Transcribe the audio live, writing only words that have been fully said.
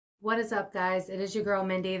What is up, guys? It is your girl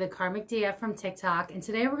Mindy, the Karmic DF from TikTok, and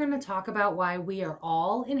today we're going to talk about why we are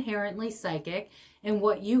all inherently psychic and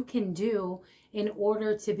what you can do in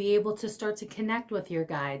order to be able to start to connect with your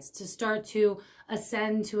guides, to start to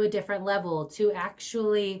ascend to a different level, to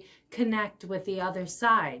actually connect with the other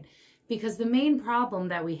side. Because the main problem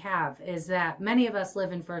that we have is that many of us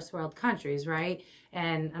live in first world countries, right?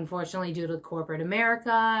 And unfortunately, due to corporate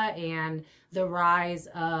America and the rise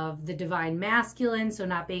of the divine masculine, so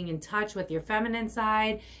not being in touch with your feminine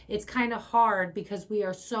side, it's kind of hard because we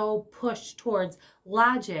are so pushed towards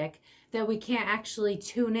logic that we can't actually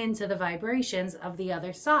tune into the vibrations of the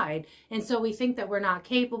other side. And so we think that we're not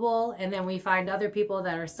capable, and then we find other people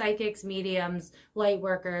that are psychics, mediums, light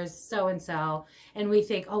workers, so-and-so, and we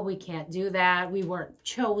think, oh, we can't do that. We weren't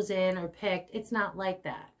chosen or picked. It's not like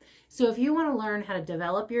that. So if you want to learn how to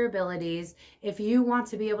develop your abilities, if you want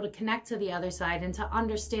to be able to connect to the other side and to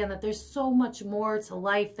understand that there's so much more to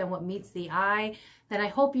life than what meets the eye, then I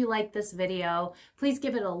hope you like this video. Please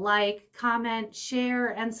give it a like, comment,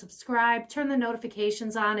 share, and subscribe. Turn the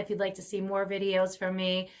notifications on if you'd like to see more videos from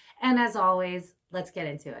me. And as always, let's get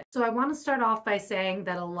into it. So I want to start off by saying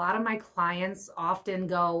that a lot of my clients often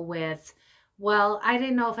go with, well, I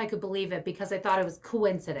didn't know if I could believe it because I thought it was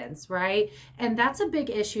coincidence, right? And that's a big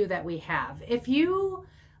issue that we have. If you,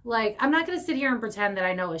 I'm not going to sit here and pretend that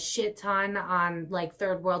I know a shit ton on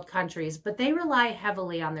third world countries, but they rely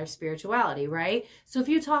heavily on their spirituality, right? So if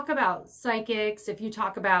you talk about psychics, if you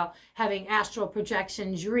talk about having astral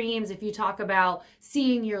projection dreams, if you talk about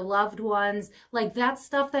seeing your loved ones, that's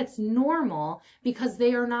stuff that's normal because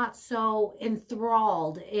they are not so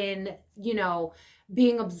enthralled in,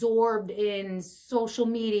 being absorbed in social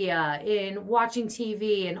media, in watching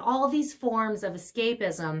TV, and all these forms of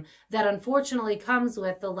escapism that unfortunately comes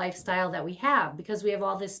with the lifestyle that we have because we have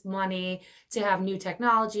all this money to have new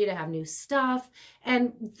technology, to have new stuff.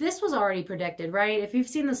 And this was already predicted, right? If you've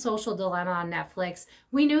seen The Social Dilemma on Netflix,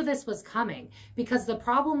 we knew this was coming because the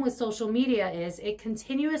problem with social media is it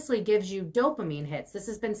continuously gives you dopamine hits. This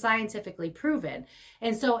has been scientifically proven.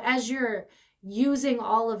 And so as you're using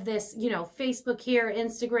all of this, Facebook here,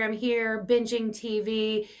 Instagram here, binging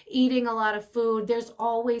TV, eating a lot of food, there's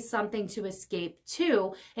always something to escape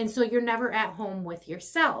to. And so you're never at home with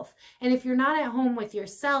yourself. And if you're not at home with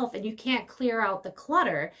yourself and you can't clear out the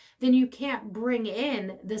clutter, then you can't bring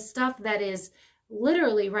in the stuff that is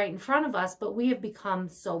literally right in front of us, but we have become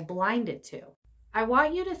so blinded to. I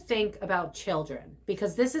want you to think about children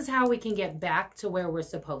because this is how we can get back to where we're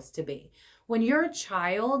supposed to be. When you're a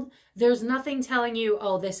child, there's nothing telling you,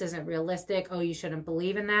 oh, this isn't realistic. Oh, you shouldn't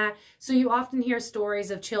believe in that. So you often hear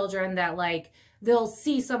stories of children that they'll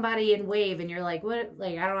see somebody and wave and you're like, what?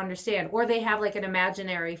 I don't understand. Or they have an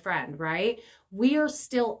imaginary friend, right? We are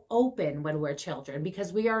still open when we're children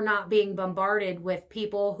because we are not being bombarded with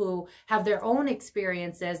people who have their own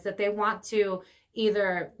experiences that they want to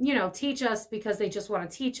either, teach us because they just want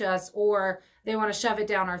to teach us, or they want to shove it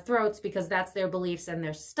down our throats because that's their beliefs and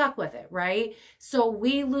they're stuck with it, right? So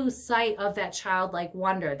we lose sight of that childlike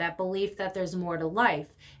wonder, that belief that there's more to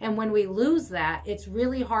life. And when we lose that, it's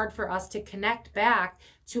really hard for us to connect back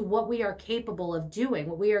to what we are capable of doing,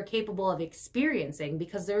 what we are capable of experiencing,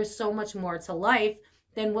 because there is so much more to life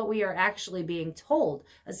than what we are actually being told,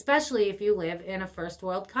 especially if you live in a first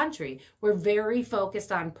world country. We're very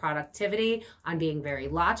focused on productivity, on being very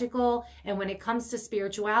logical. And when it comes to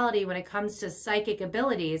spirituality, when it comes to psychic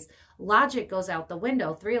abilities, logic goes out the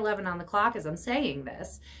window. 3:11 on the clock as I'm saying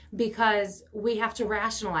this, because we have to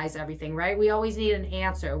rationalize everything, right? We always need an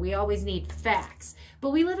answer. We always need facts. But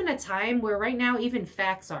we live in a time where right now even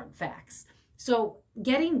facts aren't facts. So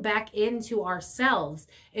getting back into ourselves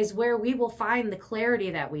is where we will find the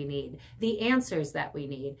clarity that we need, the answers that we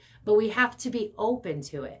need. But we have to be open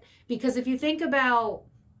to it. Because if you think about,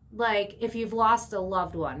 if you've lost a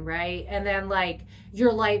loved one, right? And then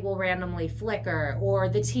your light will randomly flicker or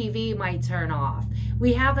the TV might turn off.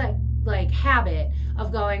 We have that habit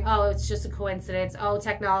of going, oh, it's just a coincidence. Oh,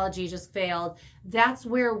 technology just failed. That's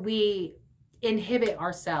where we inhibit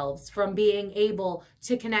ourselves from being able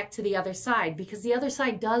to connect to the other side, because the other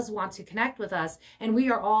side does want to connect with us and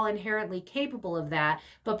we are all inherently capable of that.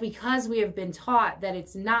 But because we have been taught that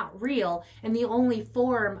it's not real and the only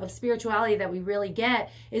form of spirituality that we really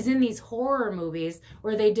get is in these horror movies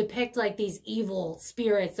where they depict these evil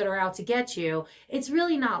spirits that are out to get you, it's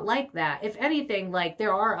really not like that. If anything,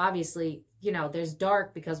 there are obviously, there's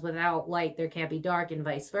dark because without light there can't be dark and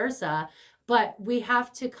vice versa. But we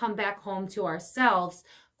have to come back home to ourselves,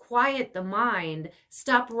 quiet the mind,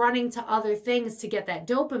 stop running to other things to get that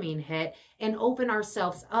dopamine hit, and open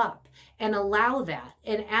ourselves up and allow that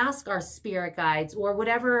and ask our spirit guides or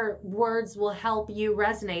whatever words will help you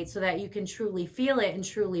resonate so that you can truly feel it and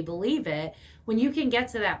truly believe it. When you can get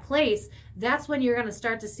to that place, that's when you're going to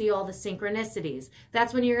start to see all the synchronicities.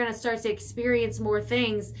 That's when you're going to start to experience more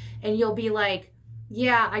things, and you'll be like,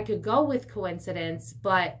 yeah, I could go with coincidence,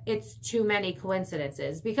 but it's too many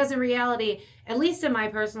coincidences. Because in reality, at least in my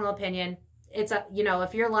personal opinion, it's a, you know,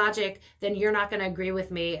 if you're logic, then you're not going to agree with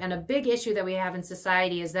me. And a big issue that we have in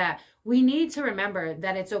society is that we need to remember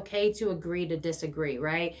that it's okay to agree to disagree,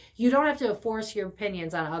 right? You don't have to force your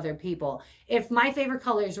opinions on other people. If my favorite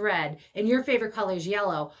color is red and your favorite color is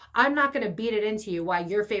yellow, I'm not going to beat it into you why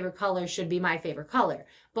your favorite color should be my favorite color.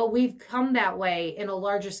 But we've come that way in a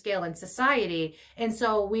larger scale in society. And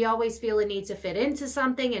so we always feel a need to fit into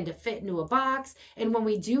something and to fit into a box. And when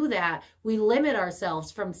we do that, we limit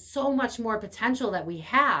ourselves from so much more potential that we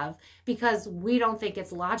have because we don't think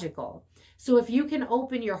it's logical. So if you can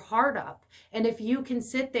open your heart up, and if you can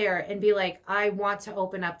sit there and be like, I want to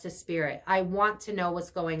open up to spirit, I want to know what's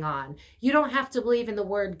going on. You don't have to believe in the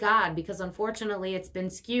word God, because unfortunately it's been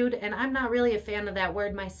skewed, and I'm not really a fan of that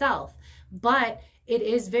word myself. But it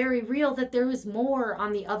is very real that there is more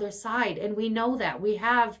on the other side, and we know that. We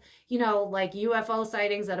have, you know, like UFO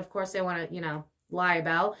sightings that of course they want to, you know, lie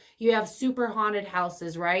about. You have super haunted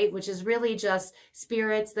houses, right? Which is really just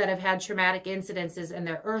spirits that have had traumatic incidences and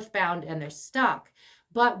they're earthbound and they're stuck.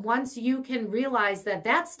 But once you can realize that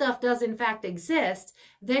that stuff does in fact exist,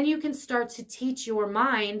 then you can start to teach your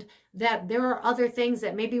mind that there are other things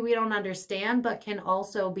that maybe we don't understand, but can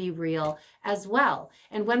also be real as well.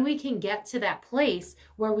 And when we can get to that place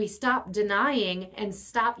where we stop denying and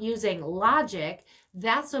stop using logic,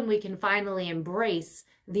 that's when we can finally embrace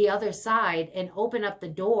the other side and open up the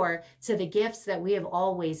door to the gifts that we have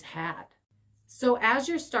always had. So as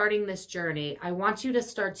you're starting this journey, I want you to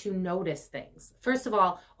start to notice things. First of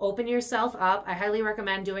all, open yourself up. I highly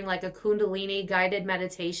recommend doing like a Kundalini guided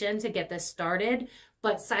meditation to get this started.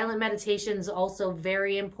 But silent meditation is also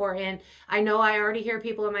very important. I know I already hear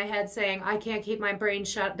people in my head saying, I can't keep my brain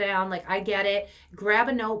shut down. Like, I get it. Grab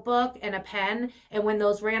a notebook and a pen, and when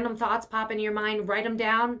those random thoughts pop into your mind, write them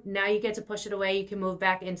down. Now you get to push it away. You can move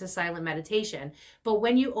back into silent meditation. But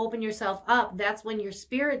when you open yourself up, that's when your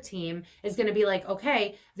spirit team is going to be like,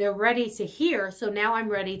 okay, they're ready to hear, so now I'm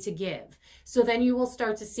ready to give. So then you will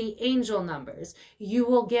start to see angel numbers. You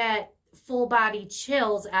will get full body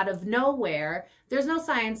chills out of nowhere. There's no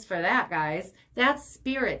science for that, guys. That's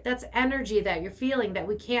spirit. That's energy that you're feeling that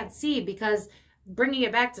we can't see, because bringing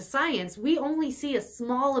it back to science, we only see a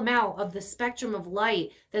small amount of the spectrum of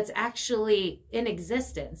light that's actually in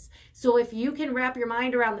existence. So if you can wrap your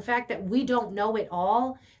mind around the fact that we don't know it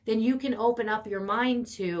all, then you can open up your mind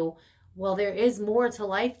to, well, there is more to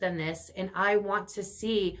life than this, and I want to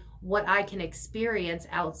see what I can experience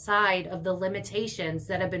outside of the limitations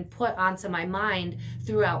that have been put onto my mind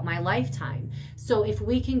throughout my lifetime. So if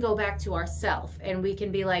we can go back to ourself and we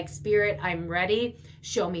can be like, Spirit, I'm ready.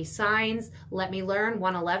 Show me signs. Let me learn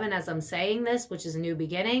 111 as I'm saying this, which is new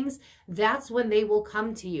beginnings. That's when they will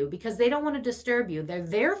come to you, because they don't want to disturb you. They're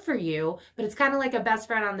there for you, but it's kind of like a best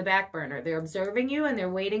friend on the back burner. They're observing you and they're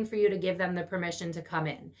waiting for you to give them the permission to come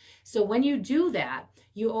in. So when you do that,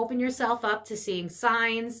 you open yourself up to seeing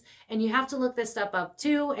signs, and you have to look this stuff up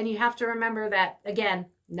too. And you have to remember that, again,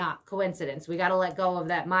 not coincidence. We got to let go of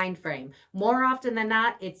that mind frame. More often than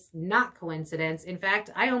not, it's not coincidence. In fact,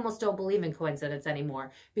 I almost don't believe in coincidence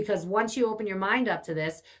anymore, because once you open your mind up to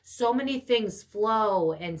this, so many things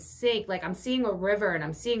flow and sync. Like, I'm seeing a river and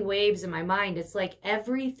I'm seeing waves in my mind. It's like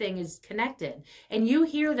everything is connected. And you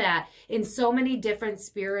hear that in so many different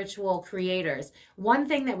spiritual creators. One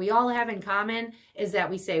thing that we all have in common is that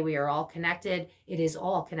we say we are all connected. It is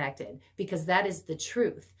all connected, because that is the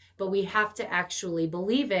truth. But we have to actually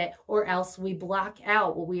believe it, or else we block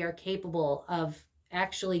out what we are capable of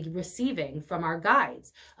actually receiving from our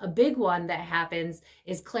guides. A big one that happens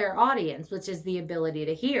is clairaudience, which is the ability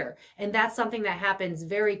to hear. And that's something that happens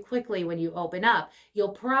very quickly when you open up. You'll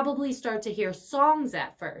probably start to hear songs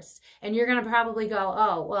at first, and you're going to probably go,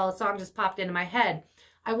 oh, well, a song just popped into my head.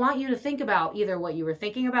 I want you to think about either what you were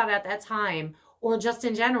thinking about at that time, or just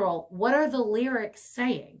in general, what are the lyrics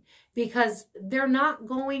saying? Because they're not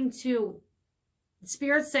going to,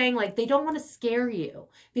 Spirit's saying, like, they don't want to scare you.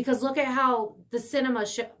 Because look at how the cinema,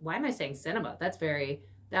 why am I saying cinema? That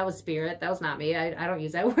was Spirit. That was not me. I don't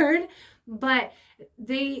use that word. But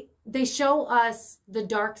they show us the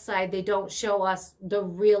dark side. They don't show us the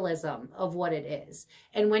realism of what it is.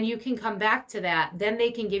 And when you can come back to that, then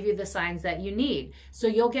they can give you the signs that you need. So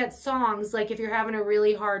you'll get songs, like if you're having a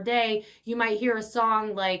really hard day, you might hear a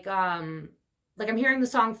song like I'm hearing the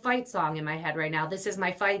song Fight Song in my head right now. This is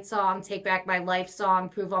my fight song, take back my life song,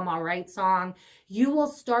 prove I'm all right song. You will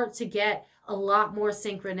start to get a lot more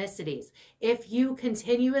synchronicities. If you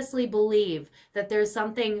continuously believe that there's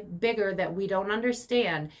something bigger that we don't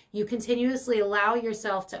understand, you continuously allow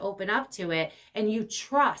yourself to open up to it, and you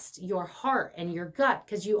trust your heart and your gut,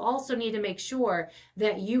 because you also need to make sure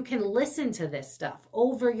that you can listen to this stuff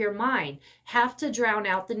over your mind. Have to drown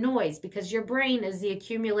out the noise, because your brain is the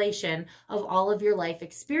accumulation of all of your life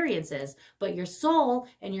experiences. But your soul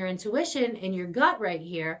and your intuition and your gut right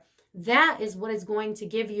here, that is what is going to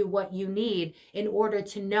give you what you need in order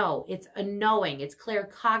to know. It's a knowing. It's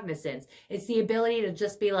claircognasance. It's the ability to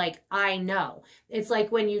just be like, I know. It's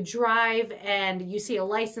like when you drive and you see a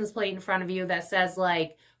license plate in front of you that says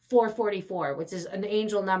like 444, which is an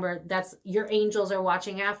angel number. That's your angels are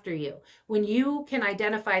watching after you. When you can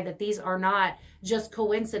identify that these are not just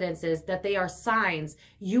coincidences, that they are signs,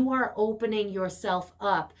 you are opening yourself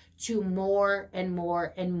up to more and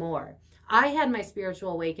more and more. I had my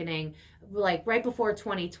spiritual awakening like right before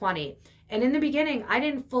 2020. And in the beginning, I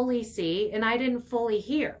didn't fully see and I didn't fully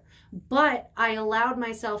hear. But I allowed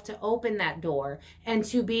myself to open that door and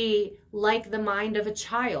to be like the mind of a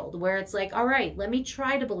child, where it's like, all right, let me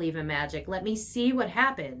try to believe in magic. Let me see what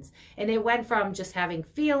happens. And it went from just having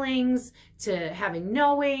feelings to having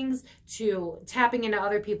knowings to tapping into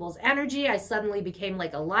other people's energy. I suddenly became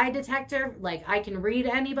like a lie detector. Like I can read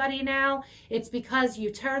anybody now. It's because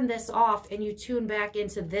you turn this off and you tune back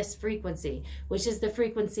into this frequency, which is the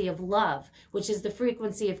frequency of love, which is the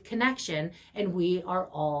frequency of connection. And we are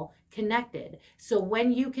all connected. So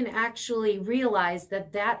when you can actually realize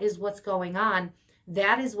that that is what's going on,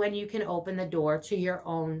 that is when you can open the door to your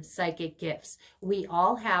own psychic gifts. We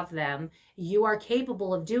all have them. You are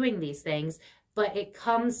capable of doing these things, but it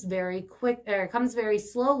comes very quick, or it comes very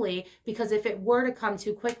slowly, because if it were to come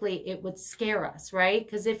too quickly, it would scare us, right?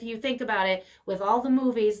 Because if you think about it, with all the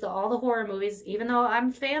movies, all the horror movies, even though I'm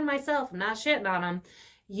a fan myself, I'm not shitting on them,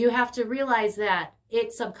 you have to realize that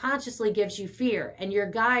it subconsciously gives you fear, and your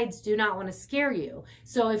guides do not want to scare you.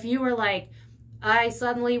 So if you were like, I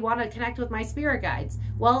suddenly want to connect with my spirit guides,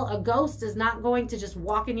 well, a ghost is not going to just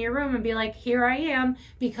walk in your room and be like, here I am,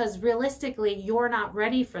 because realistically, you're not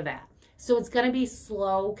ready for that. So it's going to be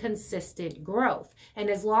slow, consistent growth. And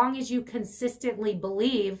as long as you consistently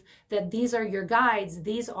believe that these are your guides,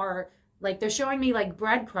 these are like, they're showing me like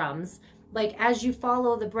breadcrumbs. Like as you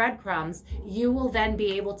follow the breadcrumbs, you will then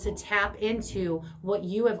be able to tap into what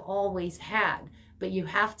you have always had. But you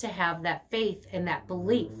have to have that faith and that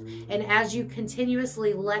belief. And as you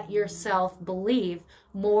continuously let yourself believe,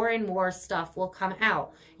 more and more stuff will come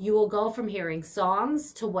out. You will go from hearing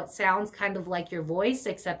songs to what sounds kind of like your voice,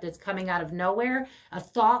 except it's coming out of nowhere. A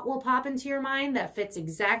thought will pop into your mind that fits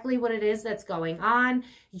exactly what it is that's going on.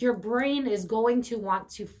 Your brain is going to want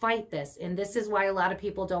to fight this. And this is why a lot of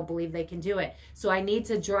people don't believe they can do it. So I need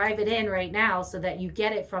to drive it in right now so that you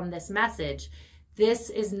get it from this message. This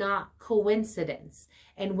is not coincidence.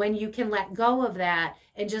 And when you can let go of that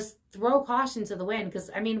and just throw caution to the wind, because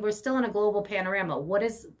I mean, we're still in a global panorama. What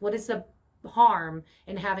is the harm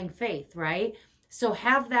in having faith, right? So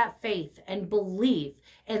have that faith and believe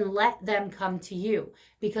and let them come to you,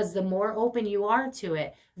 because the more open you are to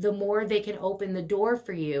it, the more they can open the door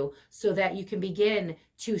for you so that you can begin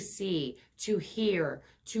to see, to hear,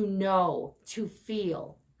 to know, to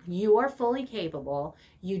feel. You are fully capable.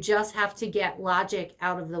 You just have to get logic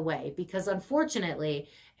out of the way, because unfortunately,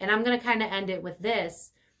 and I'm going to kind of end it with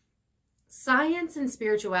this, science and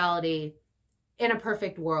spirituality in a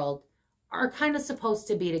perfect world are kind of supposed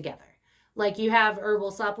to be together. Like you have herbal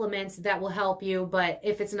supplements that will help you, but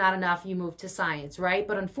if it's not enough, you move to science, right?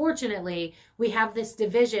 But unfortunately, we have this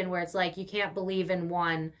division where it's like you can't believe in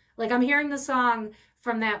one. Like I'm hearing the song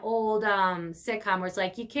from that old sitcom where it's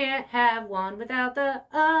like, you can't have one without the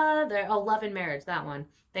other. Oh, Love and Marriage, that one.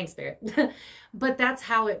 Thanks, Spirit. But that's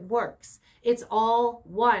how it works. It's all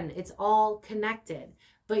one. It's all connected.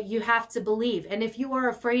 But you have to believe. And if you are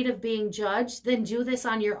afraid of being judged, then do this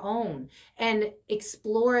on your own and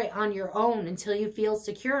explore it on your own until you feel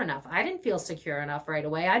secure enough. I didn't feel secure enough right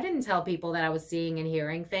away. I didn't tell people that I was seeing and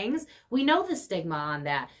hearing things. We know the stigma on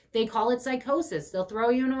that. They call it psychosis. They'll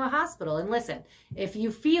throw you into a hospital. And listen, if you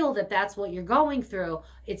feel that that's what you're going through,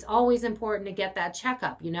 it's always important to get that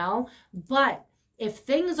checkup, you know? But if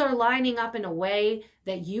things are lining up in a way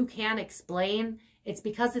that you can't explain, It's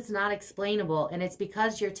because it's not explainable, and it's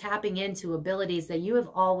because you're tapping into abilities that you have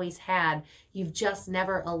always had. You've just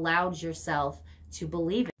never allowed yourself to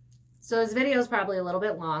believe it. So this video is probably a little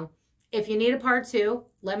bit long. If you need a part 2,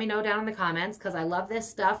 let me know down in the comments, because I love this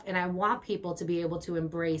stuff and I want people to be able to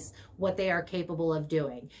embrace what they are capable of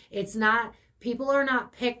doing. It's not, people are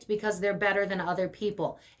not picked because they're better than other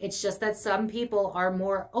people. It's just that some people are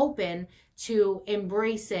more open to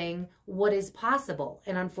embracing what is possible.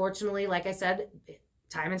 And unfortunately, like I said,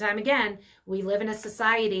 time and time again, we live in a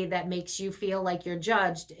society that makes you feel like you're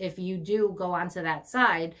judged if you do go onto that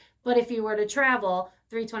side. But if you were to travel,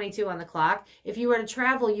 3:22 on the clock, if you were to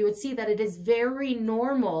travel, you would see that it is very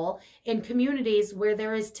normal in communities where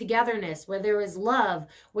there is togetherness, where there is love,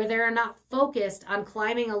 where they're not focused on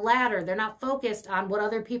climbing a ladder. They're not focused on what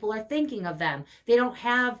other people are thinking of them. They don't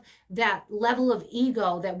have that level of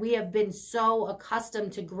ego that we have been so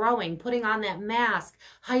accustomed to growing, putting on that mask,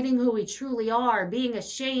 hiding who we truly are, being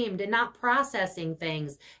ashamed and not processing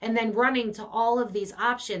things, and then running to all of these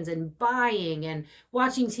options and buying and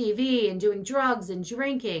watching TV and doing drugs and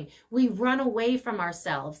drinking. We run away from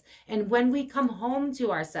ourselves. And when we come home to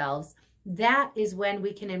ourselves, that is when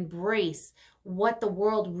we can embrace what the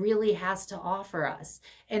world really has to offer us.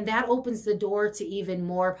 And that opens the door to even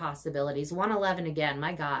more possibilities. 111 again,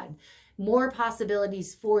 my God. More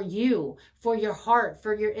possibilities for you, for your heart,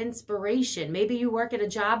 for your inspiration. Maybe you work at a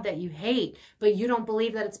job that you hate, but you don't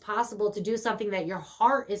believe that it's possible to do something that your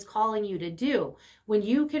heart is calling you to do. When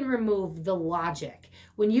you can remove the logic,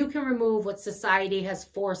 when you can remove what society has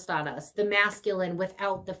forced on us, the masculine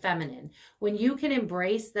without the feminine, when you can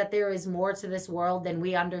embrace that there is more to this world than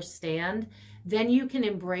we understand, then you can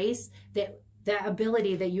embrace that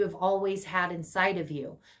ability that you have always had inside of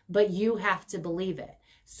you, but you have to believe it.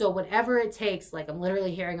 So whatever it takes, like I'm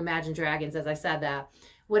literally hearing Imagine Dragons as I said that,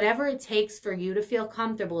 whatever it takes for you to feel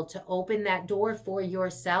comfortable to open that door for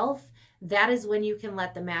yourself, that is when you can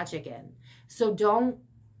let the magic in. So don't,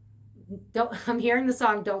 I'm hearing the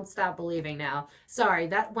song Don't Stop Believing now. Sorry,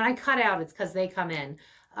 that when I cut out, it's because they come in.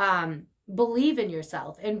 Believe in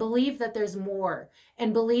yourself and believe that there's more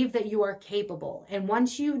and believe that you are capable. And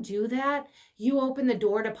once you do that, you open the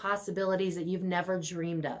door to possibilities that you've never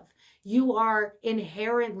dreamed of. You are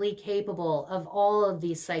inherently capable of all of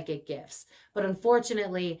these psychic gifts. But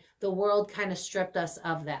unfortunately, the world kind of stripped us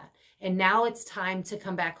of that. And now it's time to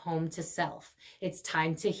come back home to self. It's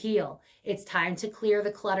time to heal. It's time to clear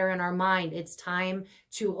the clutter in our mind. It's time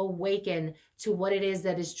to awaken to what it is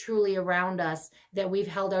that is truly around us that we've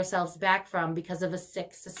held ourselves back from because of a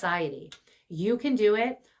sick society. You can do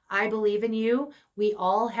it. I believe in you. We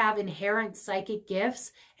all have inherent psychic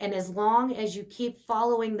gifts. And as long as you keep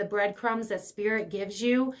following the breadcrumbs that Spirit gives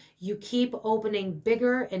you, you keep opening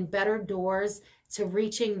bigger and better doors to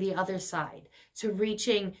reaching the other side, to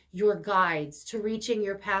reaching your guides, to reaching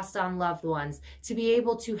your passed on loved ones, to be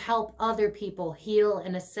able to help other people heal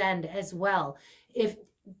and ascend as well. If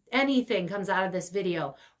anything comes out of this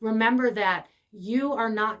video, remember that you are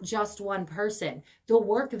not just one person. The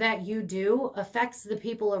work that you do affects the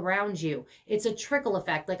people around you. It's a trickle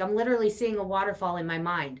effect. Like I'm literally seeing a waterfall in my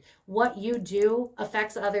mind. What you do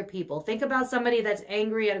affects other people. Think about somebody that's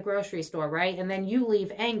angry at a grocery store, right? And then you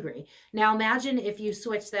leave angry. Now imagine if you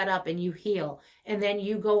switch that up and you heal, and then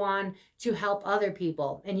you go on to help other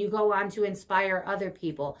people, and you go on to inspire other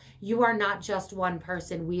people. You are not just one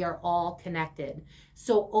person. We are all connected.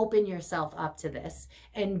 So open yourself up to this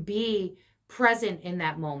and be present in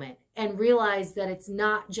that moment and realize that it's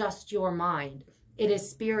not just your mind. It is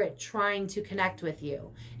Spirit trying to connect with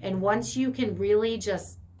you. And once you can really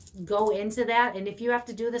just go into that, and if you have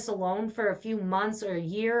to do this alone for a few months or a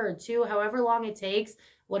year or two, however long it takes,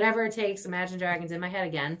 whatever it takes, Imagine Dragons in my head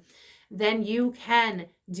again, then you can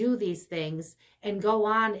do these things and go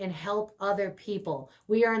on and help other people.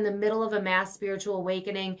 We are in the middle of a mass spiritual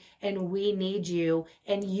awakening, and we need you,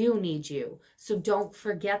 and you need you. So don't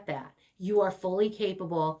forget that. You are fully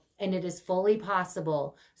capable, and it is fully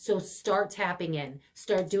possible. So start tapping in.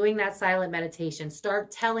 Start doing that silent meditation.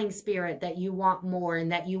 Start telling Spirit that you want more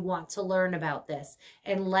and that you want to learn about this,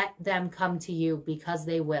 and let them come to you, because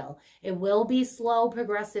they will. It will be slow,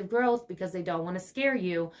 progressive growth because they don't want to scare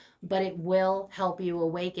you, but it will help you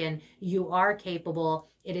awaken. You are capable.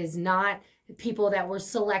 It is not people that were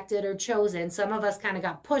selected or chosen. Some of us kind of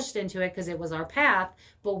got pushed into it because it was our path,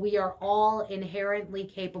 but we are all inherently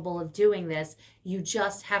capable of doing this. You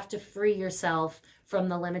just have to free yourself from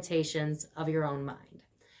the limitations of your own mind.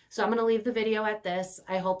 So I'm going to leave the video at this.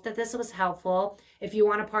 I hope that this was helpful. If you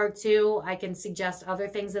want a part 2, I can suggest other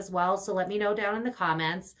things as well. So let me know down in the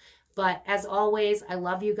comments. But as always, I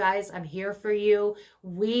love you guys. I'm here for you.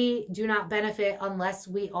 We do not benefit unless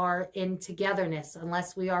we are in togetherness,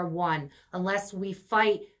 unless we are one, unless we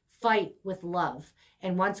fight with love.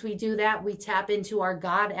 And once we do that, we tap into our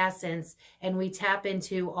God essence and we tap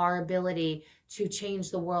into our ability to change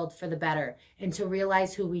the world for the better and to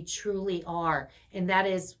realize who we truly are. And that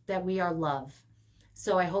is that we are love.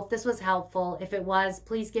 So I hope this was helpful. If it was,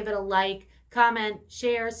 please give it a like, comment,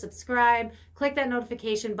 share, subscribe, click that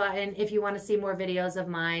notification button if you want to see more videos of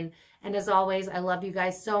mine. And as always, I love you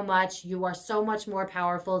guys so much. You are so much more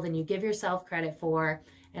powerful than you give yourself credit for.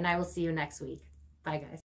 And I will see you next week. Bye, guys.